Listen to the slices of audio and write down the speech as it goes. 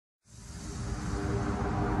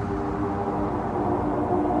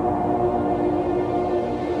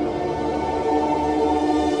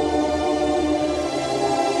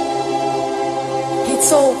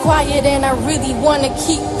quiet and I really wanna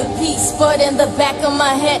keep the peace, but in the back of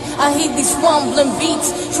my head I hear these rumbling beats.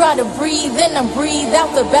 Try to breathe in and breathe out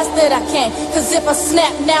the best that I can, cause if I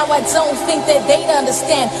snap now I don't think that they'd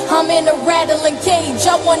understand. I'm in a rattling cage,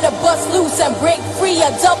 I wanna bust loose and break free. I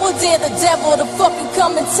double dare the devil to fucking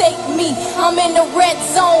come and take me. I'm in the red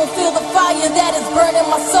zone, feel the fire that is burning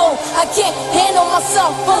my soul. I can't handle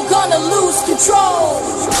myself, I'm gonna lose control.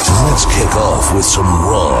 Let's kick off with some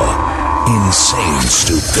raw, insane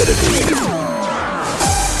stupidity.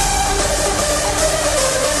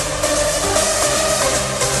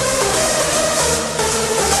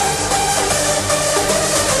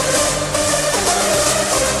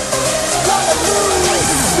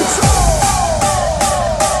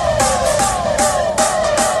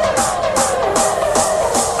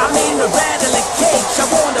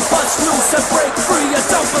 Loose and break free, I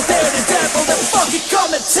don't dare the devil to fucking come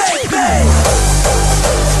and take me.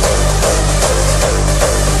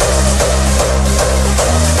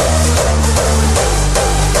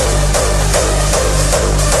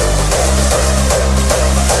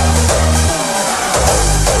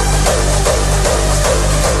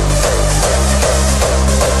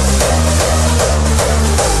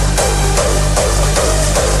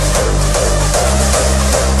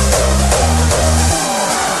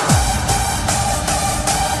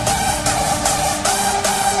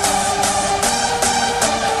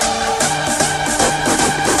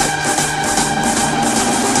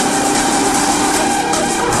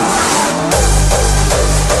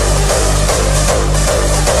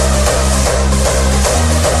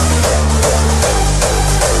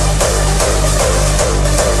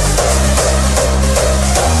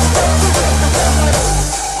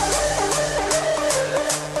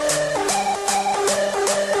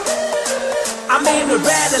 I'm in a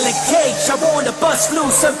rattling cage, I wanna bust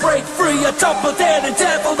loose and break free. I double dare the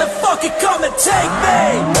devil to fucking come and take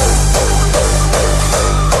me.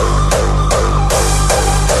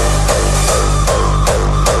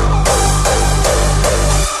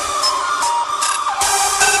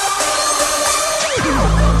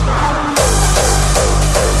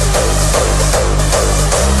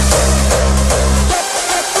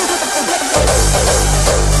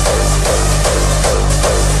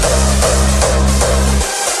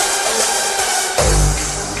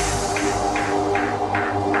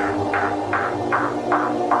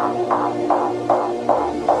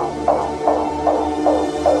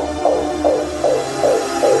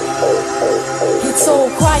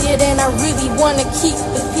 And I really wanna keep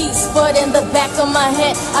the peace, but in the back of my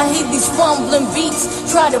head I hear these rumbling beats.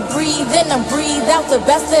 Try to breathe in and breathe out the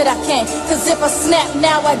best that I can, cause if I snap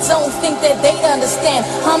now I don't think that they'd understand.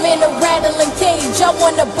 I'm in a rattling cage, I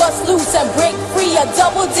wanna bust loose and break free. I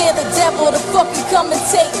double dare the devil to fucking come and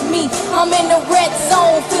take me. I'm in the red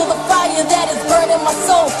zone, feel the fire that is burning my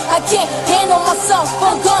soul. I can't handle myself,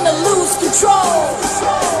 I'm gonna lose control.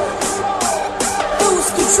 Lose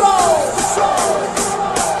control.